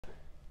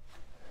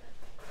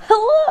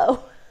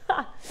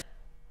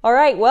All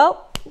right,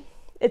 well,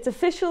 it's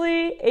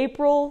officially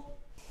April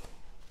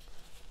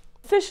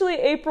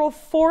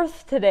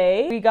 4th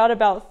today. We got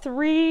about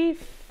 3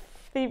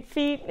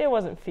 feet, it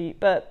wasn't feet,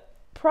 but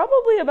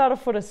probably about a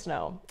foot of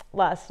snow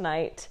last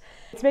night.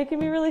 It's making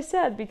me really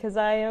sad because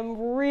I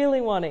am really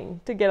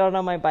wanting to get out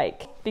on my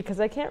bike because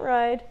I can't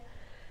ride.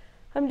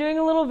 I'm doing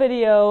a little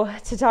video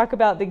to talk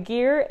about the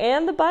gear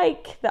and the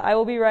bike that I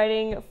will be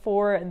riding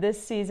for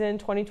this season,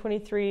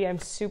 2023. I'm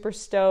super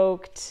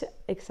stoked,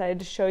 excited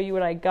to show you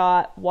what I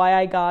got, why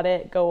I got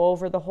it, go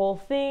over the whole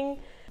thing.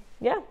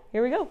 Yeah,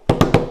 here we go.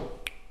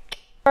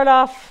 Start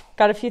off,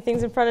 got a few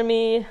things in front of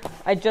me.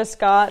 I just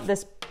got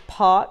this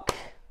POC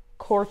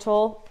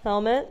Cortal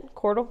helmet,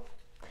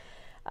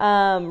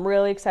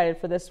 really excited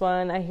for this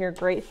one. I hear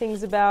great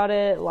things about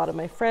it. A lot of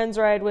my friends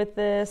ride with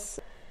this.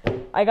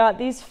 I got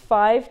these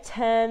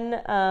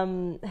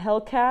 510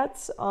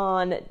 Hellcats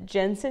on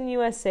Jensen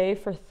USA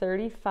for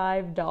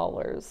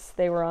 $35.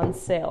 They were on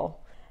sale.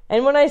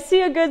 And when I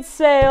see a good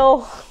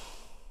sale,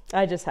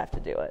 I just have to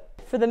do it.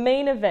 For the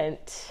main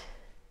event,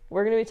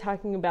 we're going to be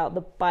talking about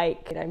the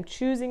bike that I'm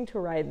choosing to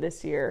ride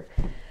this year.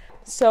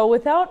 So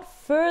without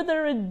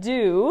further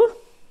ado,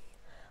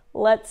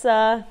 let's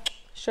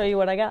show you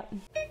what I got.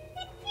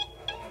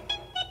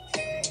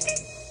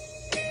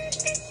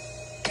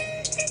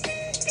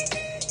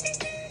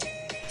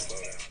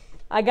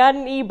 I got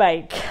an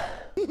e-bike.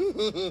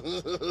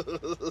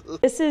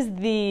 This is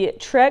the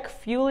Trek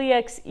Fuel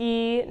Exe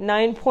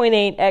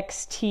 9.8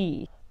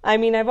 XT. I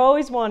mean, I've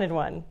always wanted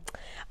one.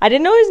 I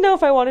didn't always know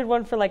if I wanted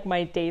one for like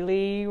my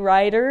daily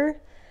rider,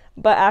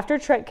 but after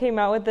Trek came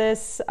out with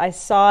this, I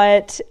saw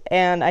it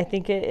and I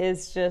think it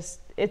is just,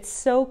 it's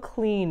so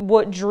clean.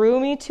 What drew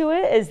me to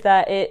it is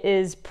that it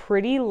is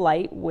pretty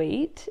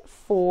lightweight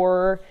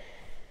for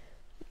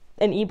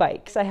an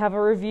e-bike. I have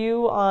a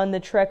review on the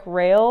Trek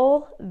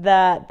Rail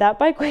that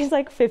bike weighs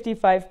like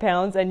 55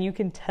 pounds and you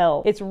can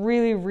tell. It's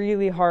really,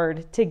 really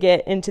hard to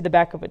get into the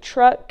back of a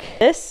truck.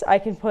 This I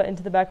can put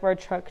into the back of our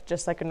truck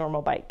just like a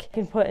normal bike. I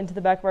can put into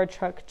the back of our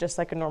truck just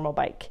like a normal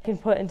bike. I can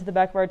put into the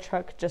back of our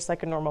truck just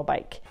like a normal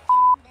bike.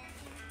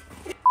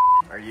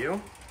 Are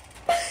you?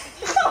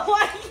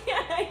 Why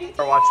can't I?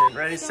 We're watching.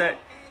 Ready, set,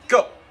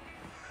 go!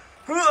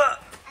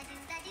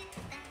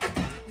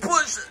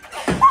 Push it!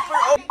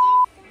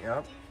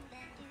 Yep.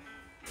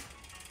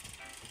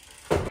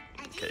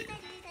 Okay.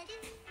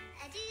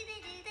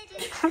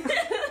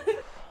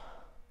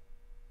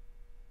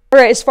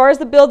 Alright, as far as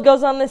the build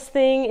goes on this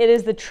thing, it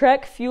is the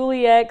Trek Fuel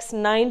Exe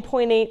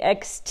 9.8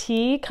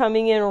 XT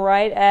coming in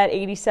right at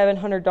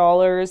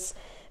 $8,700.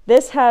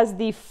 This has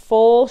the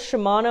full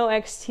Shimano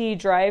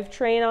XT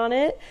drivetrain on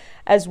it,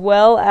 as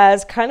well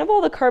as kind of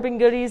all the carbon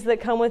goodies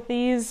that come with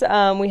these.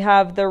 We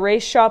have the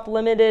Race Shop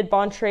Limited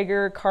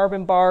Bontrager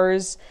carbon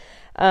bars,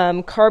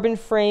 carbon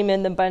frame,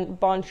 and the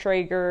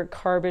Bontrager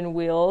carbon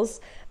wheels.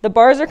 The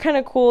bars are kind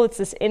of cool. It's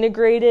this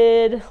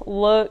integrated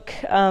look,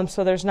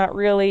 so there's not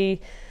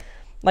really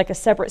like a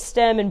separate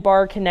stem and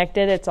bar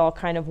connected. It's all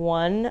kind of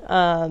one.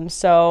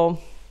 So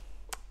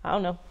I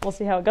don't know. We'll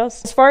see how it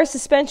goes. As far as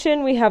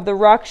suspension, we have the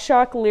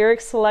RockShox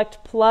Lyric Select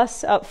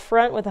Plus up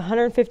front with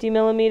 150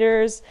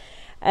 millimeters,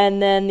 and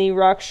then the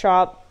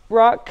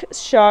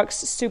RockShox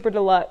Super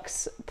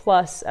Deluxe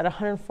Plus at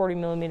 140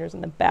 millimeters in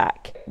the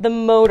back. The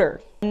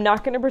motor. I'm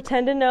not going to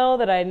pretend to know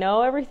that I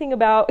know everything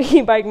about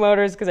e-bike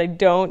motors because I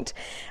don't.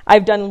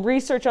 I've done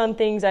research on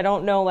things. I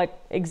don't know like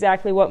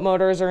exactly what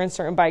motors are in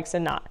certain bikes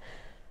and not.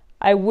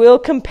 I will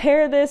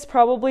compare this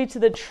probably to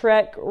the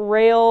Trek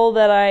Rail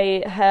that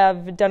I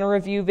have done a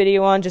review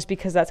video on just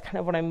because that's kind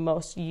of what I'm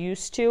most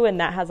used to, and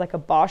that has like a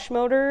Bosch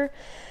motor.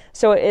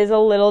 So it is a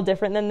little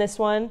different than this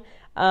one.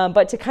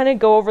 But to kind of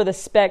go over the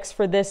specs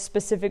for this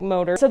specific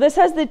motor. So this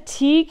has the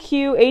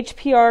TQ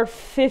HPR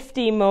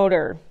 50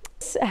 motor.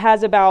 This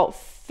has about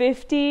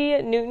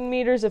 50 Newton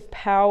meters of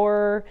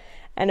power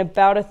and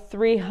about a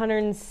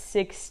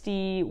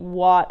 360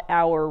 watt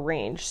hour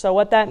range. So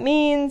what that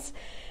means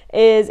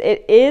is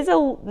it is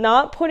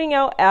not putting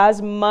out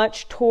as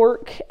much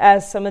torque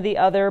as some of the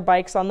other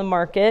bikes on the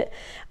market,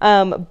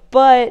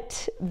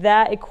 but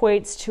that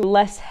equates to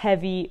less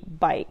heavy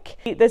bike.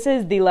 This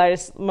is the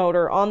lightest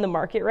motor on the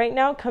market right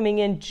now, coming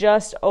in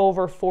just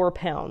over 4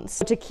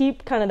 pounds. To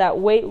keep kind of that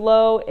weight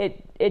low,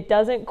 it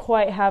doesn't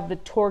quite have the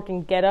torque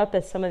and get up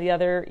as some of the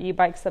other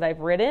e-bikes that I've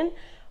ridden,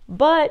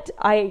 but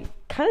I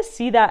kind of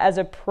see that as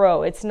a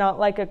pro. It's not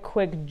like a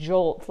quick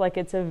jolt, like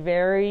it's a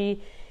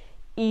very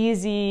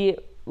easy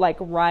like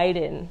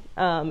ride-in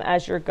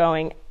as you're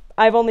going.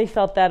 I've only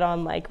felt that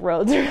on like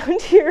roads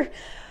around here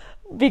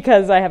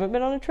because I haven't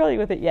been on a trolley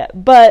with it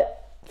yet,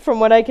 but from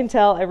what I can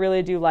tell, I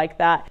really do like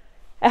that.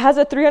 It has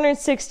a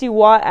 360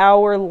 watt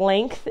hour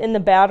length in the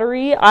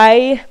battery.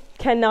 I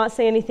cannot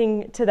say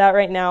anything to that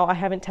right now. I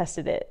haven't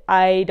tested it.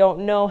 I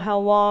don't know how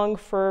long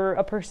for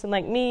a person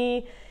like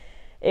me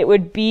it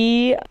would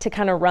be to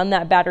kind of run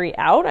that battery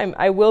out.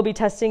 I will be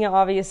testing it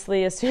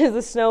obviously as soon as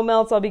the snow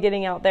melts. I'll be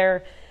getting out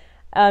there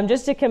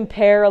Just to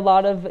compare a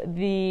lot of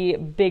the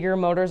bigger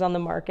motors on the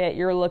market,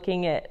 you're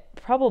looking at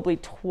probably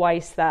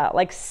twice that,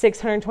 like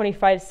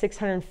 625,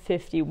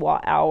 650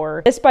 watt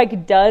hour. This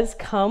bike does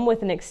come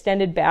with an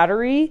extended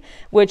battery,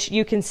 which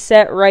you can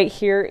set right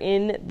here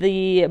in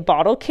the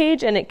bottle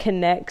cage, and it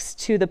connects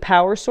to the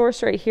power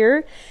source right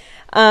here.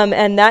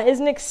 And that is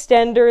an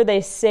extender.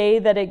 They say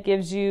that it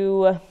gives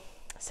you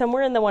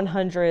somewhere in the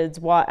 100s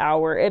watt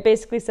hour. It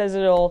basically says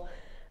it'll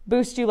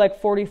boost you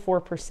like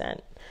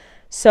 44%.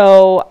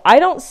 So I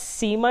don't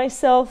see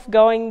myself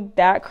going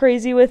that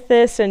crazy with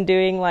this and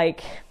doing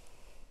like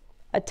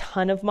a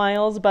ton of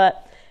miles,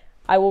 but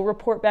I will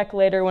report back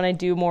later when I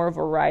do more of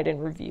a ride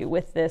and review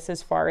with this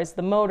as far as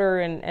the motor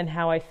and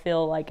how I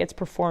feel like it's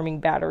performing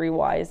battery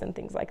wise and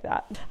things like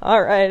that.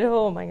 All right,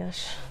 oh my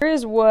gosh.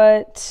 Here's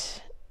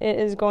what it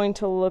is going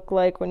to look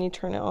like when you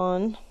turn it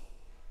on.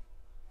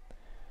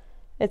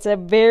 It's a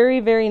very,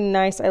 very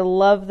nice, I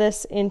love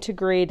this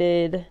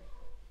integrated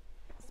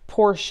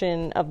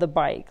portion of the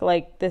bike.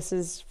 Like, this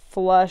is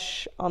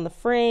flush on the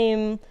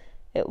frame.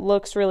 It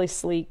looks really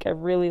sleek. I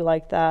really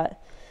like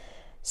that.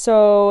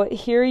 So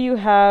here you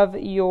have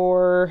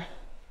your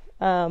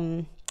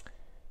kind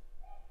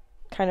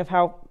of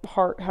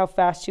how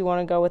fast you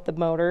want to go with the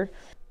motor.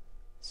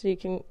 So you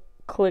can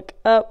click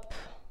up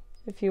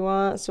if you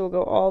want. So we'll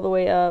go all the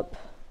way up.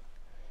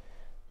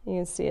 You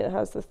can see it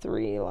has the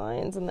 3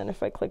 lines, and then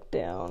if I click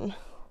down.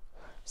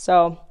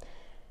 So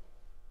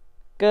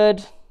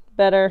good,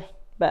 better,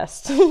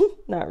 best.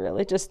 Not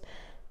really, just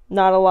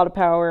not a lot of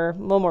power, a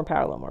little more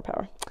power, a little more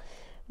power.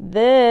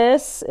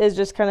 This is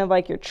just kind of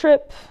like your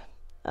trip,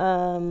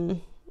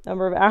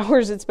 number of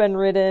hours it's been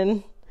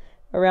ridden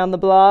around the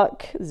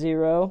block,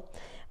 0.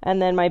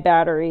 And then my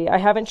battery. I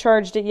haven't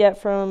charged it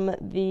yet from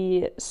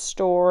the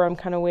store. I'm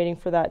kind of waiting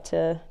for that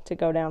to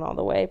go down all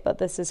the way. But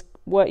this is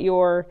what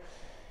your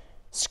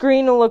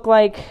screen will look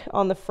like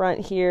on the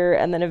front here,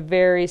 and then a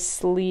very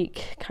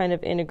sleek kind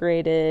of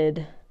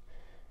integrated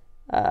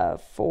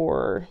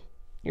for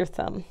your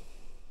thumb.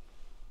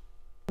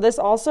 This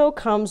also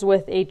comes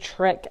with a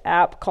Trek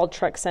app called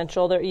Trek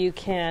Central that you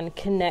can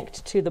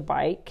connect to the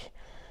bike.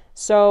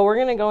 So we're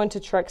going to go into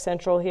Trek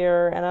Central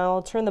here, and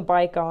I'll turn the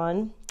bike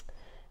on.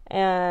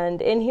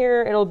 And in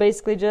here, it'll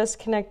basically just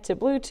connect to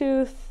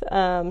Bluetooth.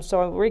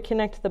 So I'll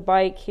reconnect the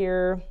bike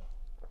here.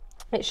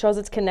 It shows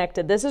it's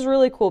connected. This is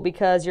really cool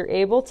because you're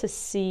able to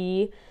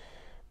see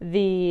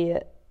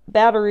the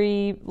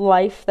battery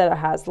life that it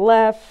has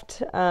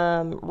left.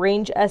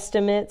 Range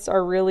estimates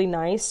are really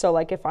nice. So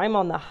like if I'm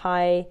on the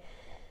high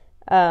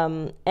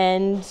end,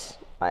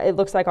 it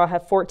looks like I'll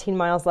have 14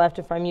 miles left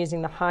if I'm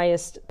using the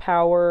highest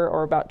power,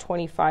 or about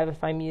 25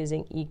 if I'm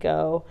using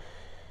eco.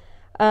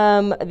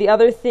 The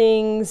other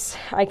things,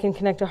 I can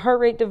connect a heart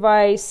rate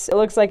device. It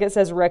looks like it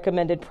says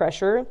recommended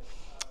pressure.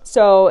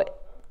 So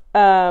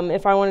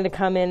if I wanted to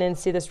come in and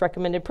see this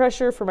recommended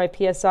pressure for my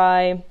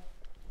PSI,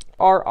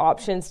 are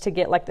options to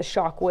get like the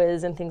shock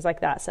whiz and things like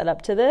that set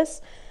up to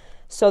this,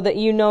 so that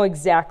you know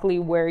exactly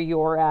where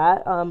you're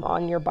at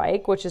on your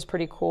bike, which is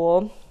pretty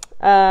cool.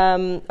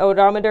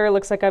 Odometer,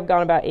 looks like I've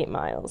gone about 8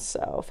 miles,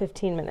 so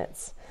 15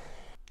 minutes.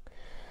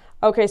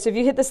 Okay, so if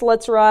you hit this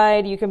Let's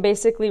Ride, you can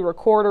basically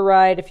record a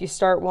ride if you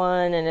start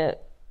one, and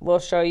it will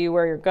show you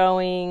where you're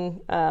going.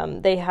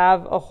 They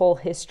have a whole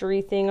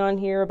history thing on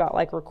here about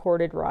like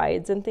recorded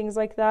rides and things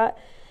like that.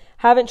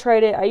 Haven't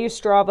tried it. I use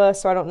Strava,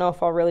 so I don't know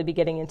if I'll really be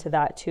getting into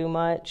that too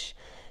much.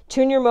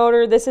 Tune your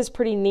motor. This is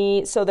pretty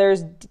neat. So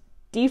there's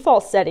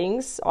default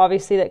settings,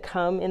 obviously, that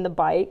come in the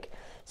bike.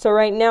 So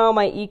right now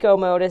my eco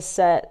mode is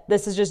set.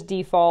 This is just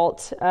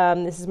default.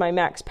 This is my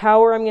max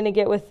power I'm going to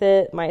get with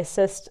it. My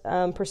assist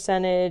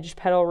percentage,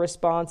 pedal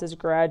response is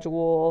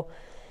gradual.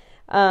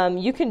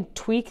 You can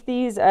tweak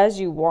these as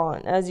you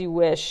want, as you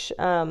wish.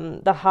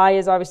 The high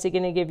is obviously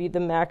going to give you the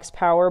max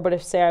power, but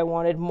if, say, I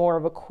wanted more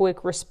of a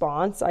quick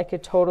response, I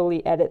could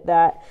totally edit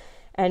that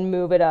and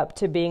move it up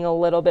to being a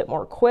little bit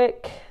more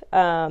quick.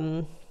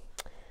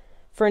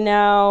 For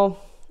now,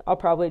 I'll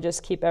probably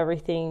just keep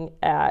everything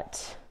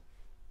at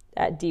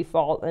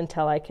default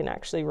until I can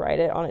actually ride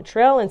it on a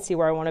trail and see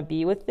where I want to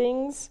be with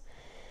things.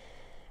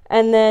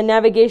 And then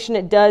navigation,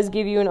 it does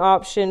give you an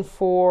option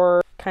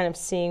for kind of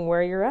seeing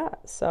where you're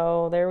at.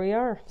 So there we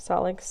are,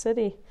 Salt Lake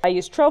City. I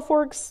use Trail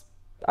Forks.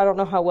 I don't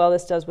know how well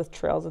this does with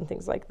trails and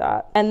things like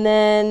that. And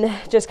then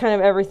just kind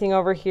of everything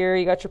over here.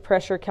 You got your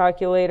pressure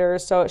calculator,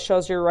 so it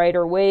shows your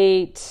rider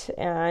weight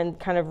and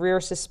kind of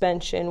rear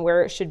suspension,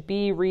 where it should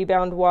be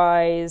rebound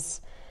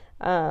wise,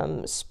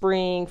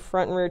 spring,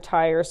 front and rear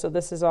tire. So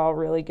this is all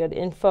really good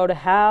info to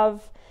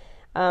have.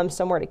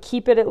 Somewhere to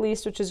keep it at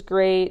least, which is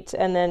great.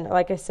 And then,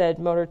 like I said,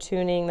 motor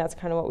tuning, that's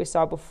kind of what we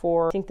saw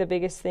before. I think the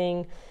biggest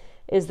thing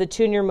is the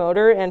tune your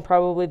motor and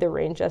probably the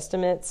range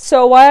estimates.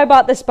 So why I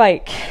bought this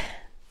bike?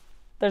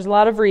 There's a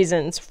lot of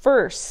reasons.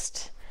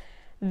 First,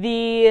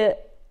 where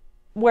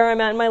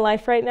I'm at in my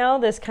life right now,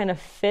 this kind of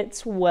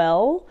fits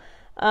well.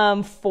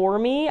 for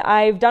me.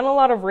 I've done a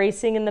lot of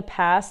racing in the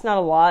past, not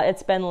a lot.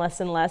 It's been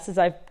less and less as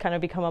I've kind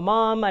of become a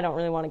mom. I don't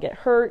really want to get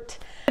hurt.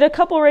 Did a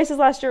couple races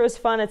last year. It was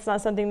fun. It's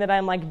not something that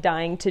I'm like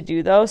dying to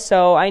do though.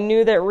 So I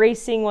knew that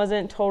racing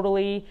wasn't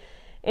totally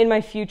in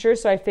my future.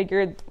 So I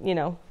figured, you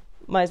know,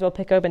 might as well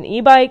pick up an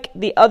e-bike.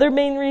 The other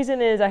main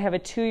reason is I have a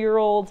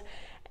 2-year-old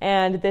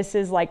and this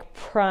is like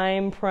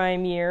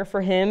prime year for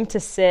him to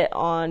sit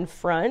on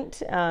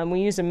front.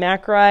 We use a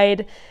Mac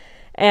ride.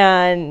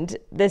 And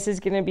this is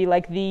going to be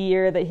like the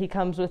year that he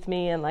comes with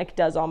me and like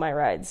does all my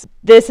rides.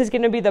 This is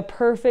going to be the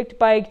perfect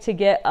bike to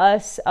get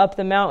us up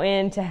the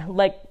mountain, to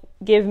like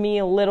give me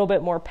a little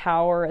bit more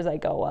power as I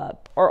go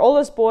up. Our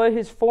oldest boy,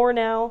 who's 4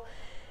 now,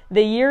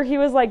 the year he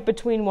was like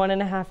between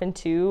 1.5 and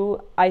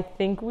 2, I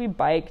think we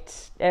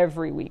biked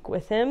every week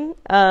with him.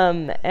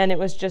 And it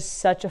was just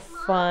such a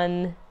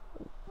fun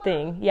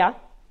thing. Yeah.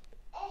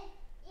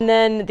 And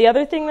then the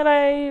other thing that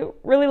I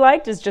really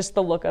liked is just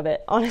the look of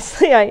it.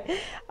 Honestly,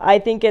 I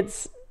think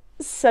it's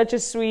such a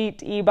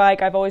sweet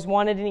e-bike. I've always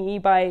wanted an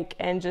e-bike,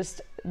 and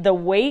just the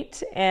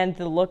weight and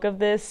the look of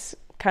this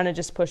kind of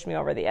just pushed me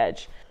over the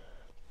edge.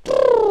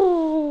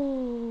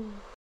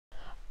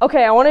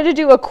 Okay, I wanted to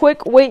do a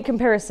quick weight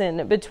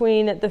comparison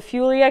between the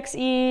Fuel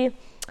Exe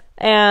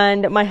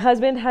and my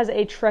husband has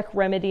a Trek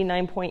Remedy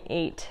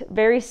 9.8.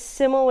 Very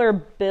similar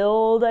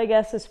build, I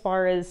guess, as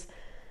far as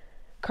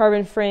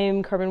carbon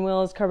frame, carbon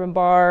wheels, carbon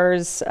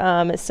bars.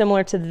 It's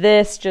similar to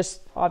this,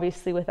 just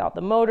obviously without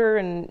the motor,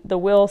 and the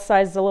wheel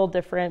size is a little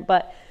different,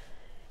 but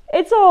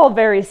it's all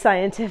very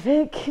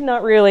scientific.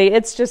 Not really.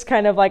 It's just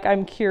kind of like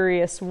I'm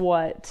curious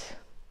what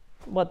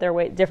their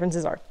weight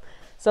differences are.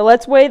 So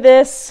let's weigh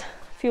this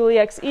Fuel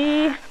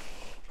Exe.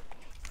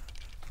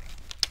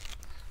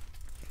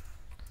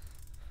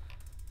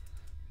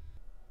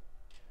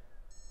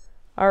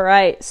 All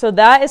right, so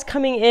that is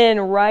coming in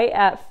right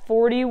at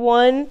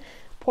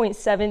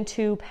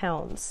 41.72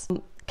 pounds.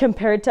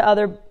 Compared to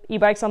other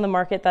e-bikes on the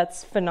market,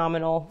 that's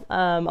phenomenal.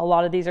 A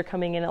lot of these are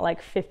coming in at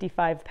like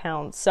 55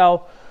 pounds.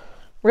 So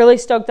really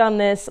stoked on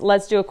this.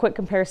 Let's do a quick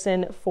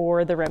comparison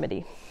for the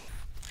Remedy.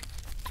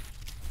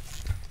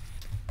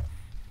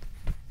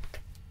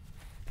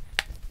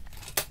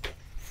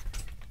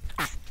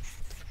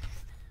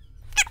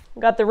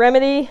 Got the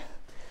Remedy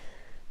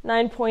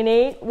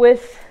 9.8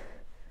 with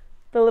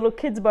the little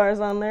kids bars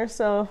on there,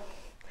 so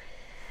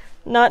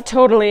not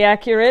totally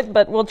accurate,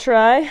 but we'll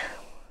try.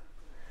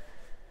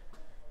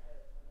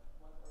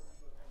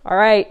 All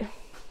right,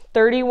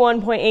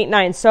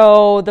 31.89.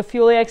 So the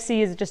Fuel Exe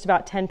is just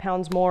about 10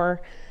 pounds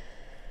more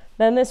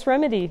than this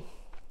Remedy.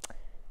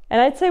 And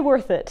I'd say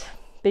worth it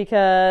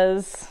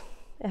because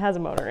it has a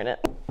motor in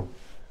it.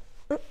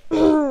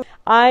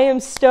 I am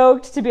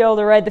stoked to be able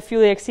to ride the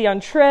Fuel Exe on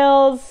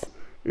trails.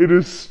 It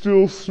is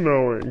still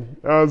snowing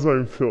as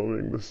I'm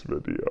filming this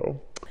video.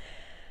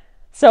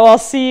 So I'll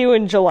see you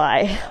in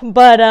July.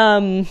 But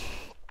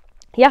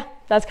yeah,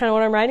 that's kind of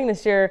what I'm riding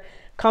this year.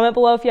 Comment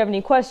below if you have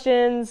any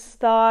questions,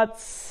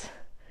 thoughts.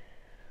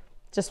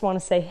 Just want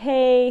to say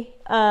hey.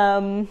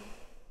 Yeah,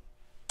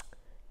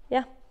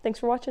 thanks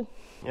for watching.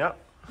 Yep.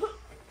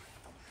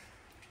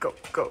 Go,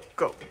 go,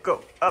 go,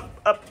 go. Up,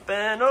 up,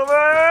 and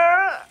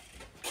over.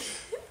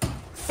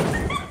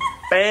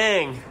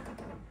 Bang.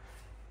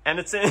 And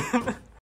it's in.